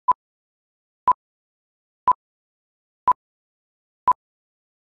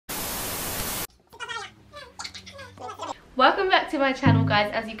Welcome back to my channel,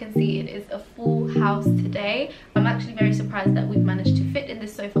 guys. As you can see, it is a full house today. I'm actually very surprised that we've managed to fit in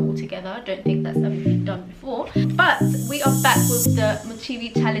this sofa all together. I don't think that's ever been done before. But we are back with the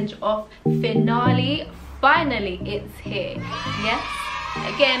Mukiibi challenge of finale. Finally, it's here. Yes.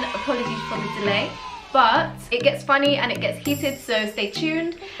 Again, apologies for the delay. But it gets funny and it gets heated, so stay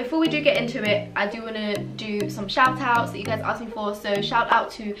tuned. Before we do get into it, I do want to do some shout outs that you guys asked me for. So shout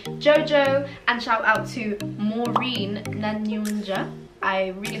out to Jojo and shout out to Maureen Nanyunja. I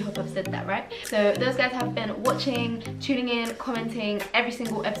really hope I've said that right. So those guys have been watching, tuning in, commenting every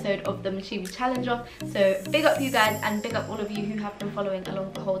single episode of the Mukiibi challenge off. So big up you guys and big up all of you who have been following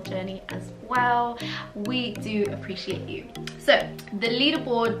along the whole journey as well. We do appreciate you. So the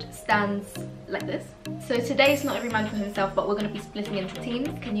leaderboard stands like this. So today it's not every man for himself, but we're going to be splitting into teams.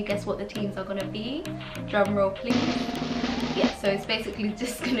 Can you guess what the teams are going to be? Drum roll please. Yeah, so it's basically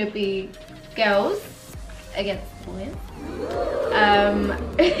just going to be girls against boys.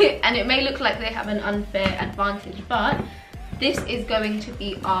 And it may look like they have an unfair advantage, but this is going to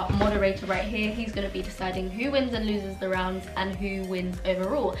be our moderator right here. He's going to be deciding who wins and loses the rounds and who wins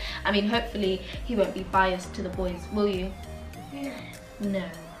overall. I mean, hopefully he won't be biased to the boys, will you? No.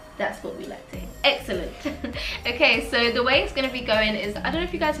 That's what we like to hear. Excellent. Okay, so the way it's going to be going is, I don't know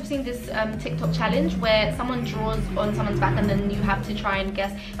if you guys have seen this TikTok challenge where someone draws on someone's back and then you have to try and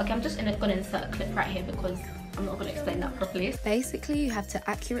guess. Okay, I'm just going to insert a clip right here because I'm not going to explain that properly. Basically, you have to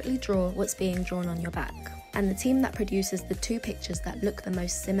accurately draw what's being drawn on your back. And the team that produces the two pictures that look the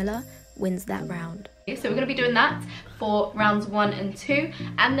most similar wins that round. So we're going to be doing that for rounds 1 and 2,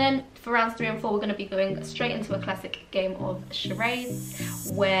 and then for rounds 3 and 4 we're going to be going straight into a classic game of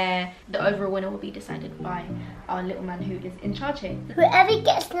charades where the overall winner will be decided by our little man who is in charge here. Whoever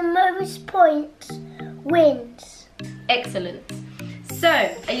gets the most points wins. Excellent. So,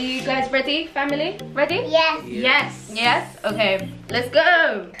 are you guys ready, family? Ready? Yes. Yes. Yes? Okay, let's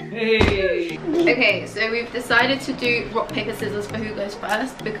go! Hey! Okay, so we've decided to do rock, paper, scissors for who goes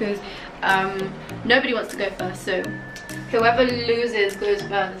first because nobody wants to go first, so whoever loses goes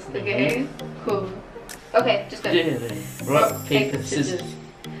first, okay? Cool. Okay, just go. Rock, paper, scissors.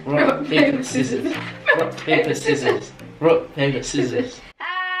 Rock, paper, scissors. Rock, paper, scissors. Rock, paper, scissors.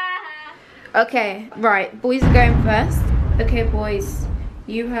 Okay, right, boys are going first. Okay, boys,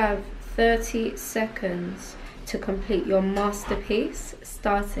 you have 30 seconds to complete your masterpiece,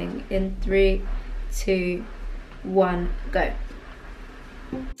 starting in 3, 2, 1, go.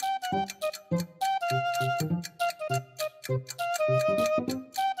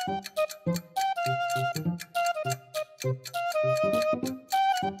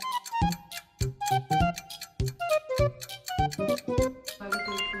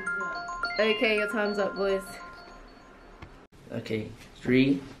 Okay, your time's up, boys. Okay,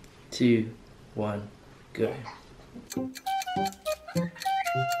 3, 2, 1, go.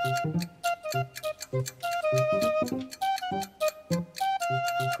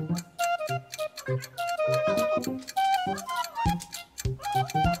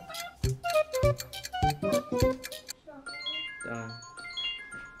 Done.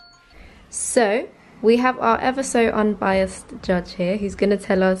 So, we have our ever so unbiased judge here who's going to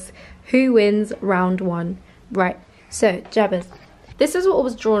tell us who wins round 1. Right, so Jabbers, this is what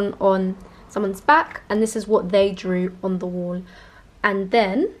was drawn on someone's back and this is what they drew on the wall. And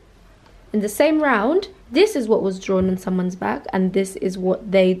then, in the same round, this is what was drawn on someone's back and this is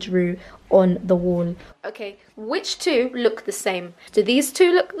what they drew on the wall. Okay, which two look the same? Do these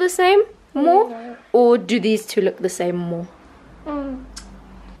two look the same more? No. Or do these two look the same more? I'm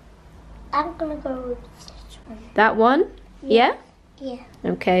gonna go with this one. That one? Yeah? Yeah.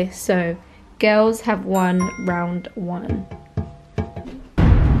 Okay, so girls have won round 1.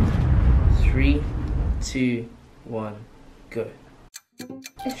 3, 2, 1, go.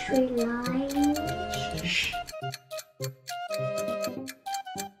 A tree line. Shh.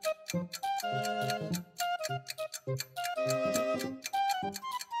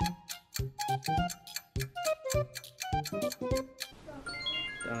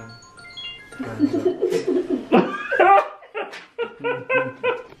 Done.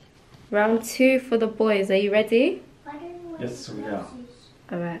 Round 2 for the boys. Are you ready? Yes, we are.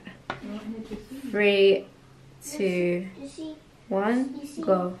 Alright. 3, 2, 1,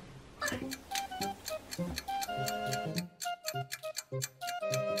 go.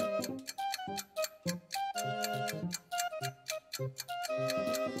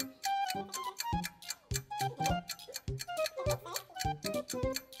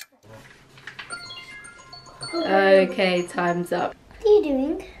 Okay, time's up. What are you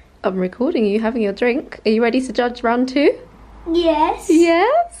doing? I'm recording you having your drink. Are you ready to judge round 2? Yes.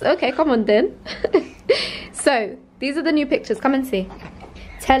 Yes? Okay, come on then. So, These are the new pictures. Come and see.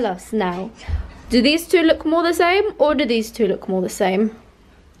 Tell us now. Do these two look more the same, or do these two look more the same?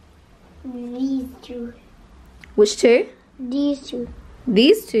 These two. Which two? These two.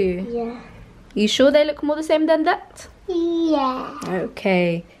 These two? Yeah. You sure they look more the same than that? Yeah.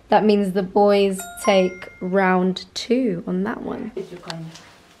 Okay. That means the boys take round 2 on that one.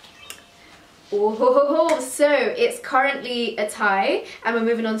 Oh, so it's currently a tie, and we're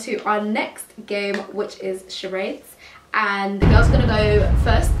moving on to our next game, which is charades. And the girl's gonna go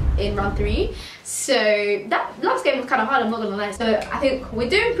first in round 3. So that last game was kind of hard, I'm not gonna lie. So I think we're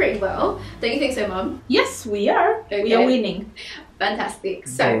doing pretty well. Don't you think so, Mum? Yes, we are. Okay. We are winning. Fantastic.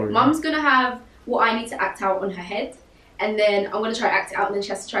 So Mum's gonna have what I need to act out on her head, and then I'm gonna try to act it out, and then she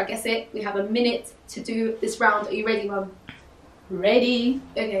has to try to guess it. We have a minute to do this round. Are you ready, Mum? Ready.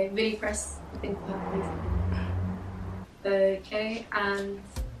 Okay, really press the thing for her, please. Okay, and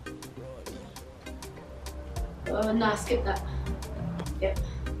no, skip that. Yep.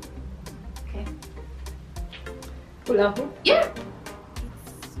 Okay. Hula hoop. Yeah.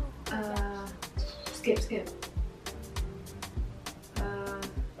 Skip.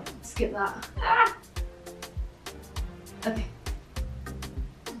 Skip that. Ah! Okay.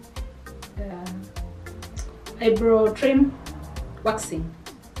 Eyebrow trim. Waxing.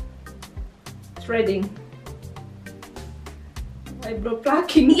 Threading. Eyebrow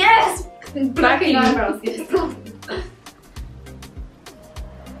plucking. Yes! Plucking. eyebrows, yes.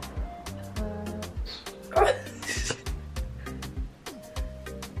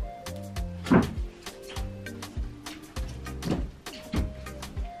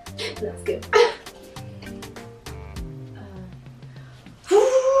 That's good.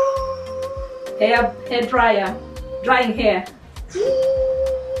 Hair dryer. Drying hair.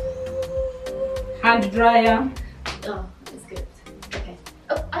 Hand dryer. Oh, that's good. Okay.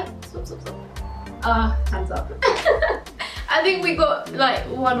 Oh, stop. Hands up. I think we got like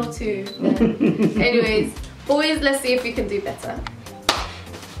 1 or 2 there. Anyways, boys, let's see if we can do better.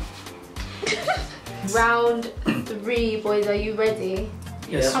 Round 3, boys, are you ready?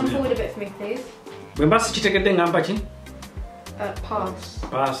 Yes. Come forward a bit for me, please. Bwembasi chitegedde ngamba ki? Pass.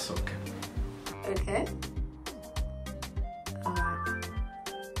 Pass, okay. Okay.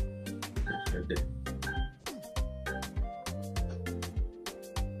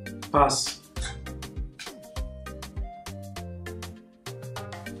 Pass.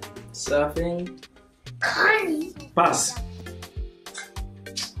 Surfing. Connie. Pass.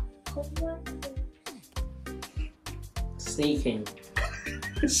 Sneaking.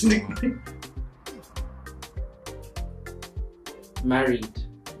 Sneaking. Married.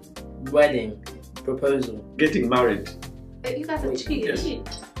 Wedding. Proposal. Getting married. You guys are cheating.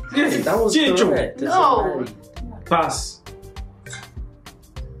 Yes. That was Chicho. correct. That's No. married. Pass.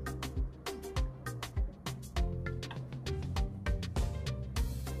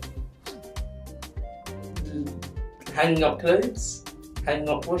 Hanging up clothes. Hanging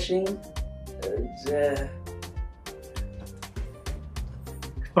up washing.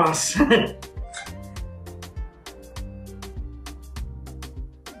 Pass.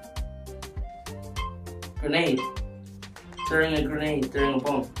 Grenade. Throwing a grenade. Throwing a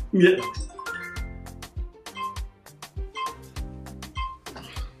bomb. Yeah.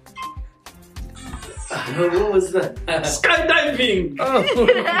 What was that? Skydiving. Oh.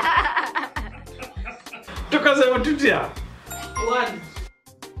 Tukasema tutia. 1.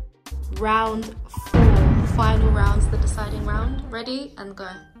 Round 4. Final rounds, the deciding round. Ready and go.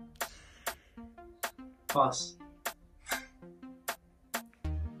 Pass.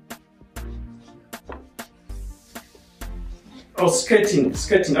 Oh, skating,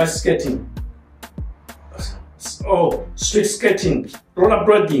 ice skating. Oh, street skating,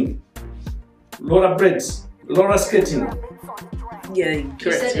 rollerblading, rollerblades, roller skating. Yeah,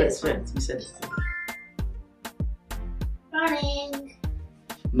 correct. said it, Correct. You said it. Running.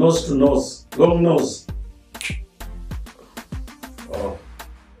 Nose to nose, long nose. Oh,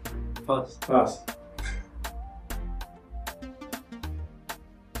 Pass. pass.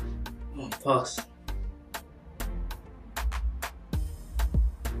 Oh, pass.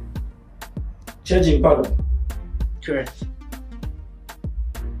 Changing bulb. Correct.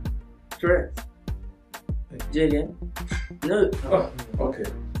 Correct. Do it again. No. Oh, okay.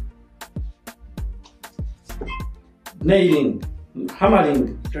 Nailing,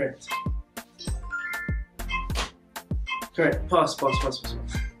 hammering. Correct. Correct. Pass.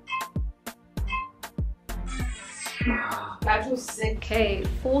 That was sick. Okay,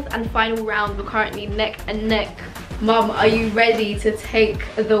 4th and final round. We're currently neck and neck. Mum, are you ready to take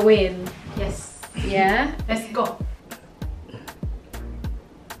the win? Yes. Yeah? Let's go.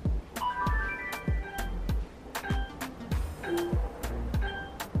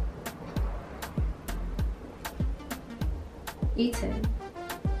 Eating.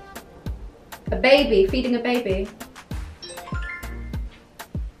 A baby, feeding a baby.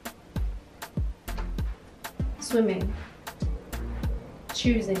 Swimming.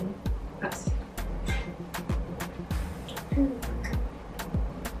 Choosing. Us.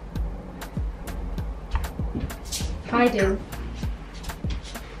 Hiding.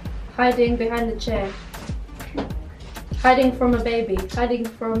 Hiding behind the chair. Hiding from a baby. Hiding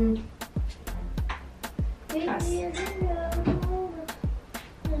from...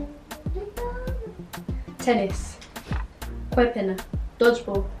 Tennis. Quepena.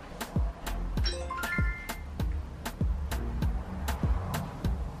 Dodgeball.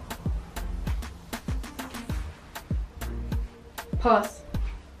 Pass.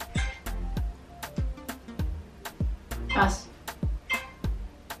 Pass.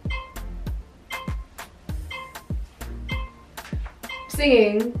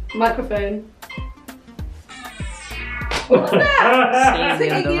 Singing. Microphone.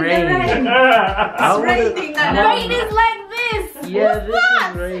 Singing in the rain. Raining and Rain is like this. Yeah, this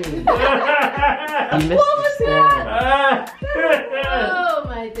is rain. You missed What was the Oh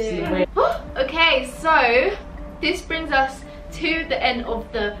my dear. Okay, so this brings us to the end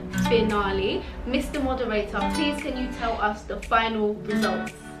of the finale. Mr. Moderator, please can you tell us the final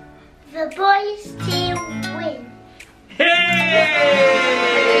results? The boys team win. Hey!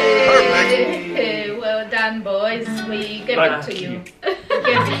 Well done, boys. We give it to you.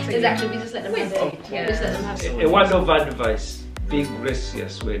 Exactly, we just let them have it. Yeah. Just let them have it. A word of advice. Be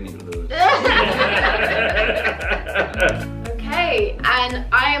gracious when you lose. Okay, and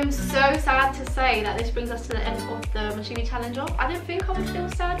I am so sad to say that this brings us to the end of the Mukiibi challenge off. I didn't think I would feel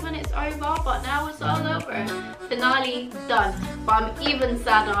sad when it's over, but now it's all over. Finale done. But I'm even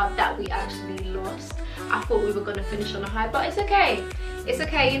sadder that we actually lost. I thought we were going to finish on a high, but it's okay. It's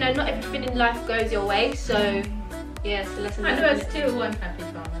okay, you know, not everything in life goes your way, so yeah, it's a lesson. And we're still one happy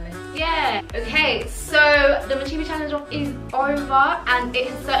family. Yeah. Okay, so the Mukiibi challenge off is over, and it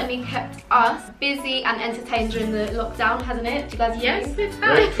has certainly kept us busy and entertained during the lockdown, hasn't it? Do you guys agree? Yes, it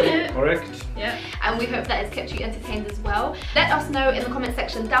has. Correct. Yeah. And we hope that it's kept you entertained as well. Let us know in the comment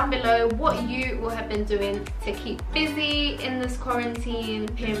section down below what you will have been doing to keep busy in this quarantine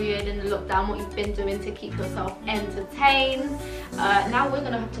period, in the lockdown, what you've been doing to keep yourself entertained. Now we're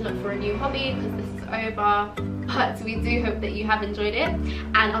gonna have to look for a new hobby because this is over, but we do hope that you have enjoyed it,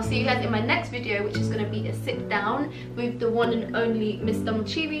 and I'll see you guys in my next video, which is going to be a sit down with the one and only Mr.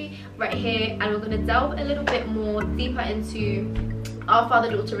 Mukiibi right here, and we're going to delve a little bit more deeper into our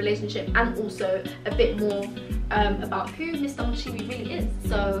father-daughter relationship and also a bit more about who Mr. Mukiibi really is.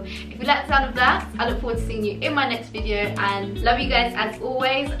 So if you like the sound of that, I look forward to seeing you in my next video, and love you guys as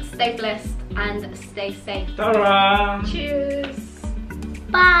always. Stay blessed and stay safe. Ta-ra! Cheers.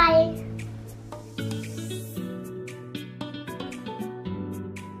 Bye.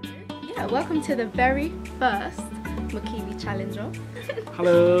 Yeah, welcome to the very first Mukiibi challenge off.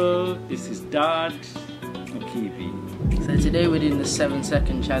 Hello, this is Dad Mukiibi. So today we're doing the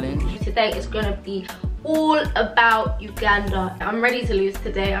 7-second challenge. Today is going to be all about Uganda. I'm ready to lose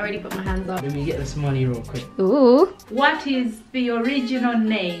today. I already put my hands up. Let me get this money real quick. Ooh. What is the original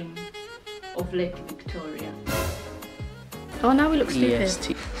name of Lake Victoria? Oh, now we look stupid.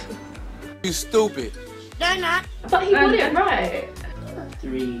 EST. You stupid. But he got it right.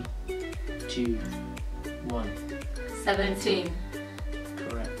 3, 2, 1. 17.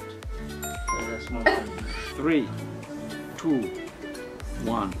 Correct. So that's 1 point. 3, 2,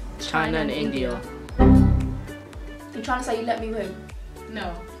 1. China and India. You're trying to say you let me win?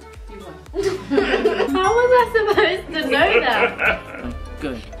 No, you won. How was I supposed to know that?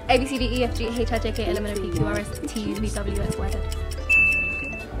 Good. A, B, C, D, E, F, G, H, I, J, K, L, M, N, O, P, Q, R, S, T, U, V, W, X, Y, Z.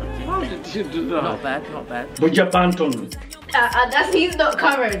 How did you do Not that? bad, not bad. Buja Banton. That's he's not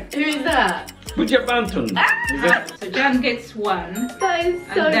current. Who is that? Buja Banton. Is that So John gets 1 That is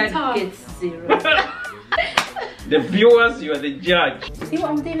so and Dad tough. gets 0. the viewers? You are the judge. See what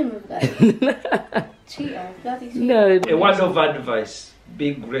I'm dealing with, guys? Cheater, bloody cheater. No. A word of advice.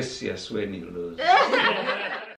 Be gracious when you lose.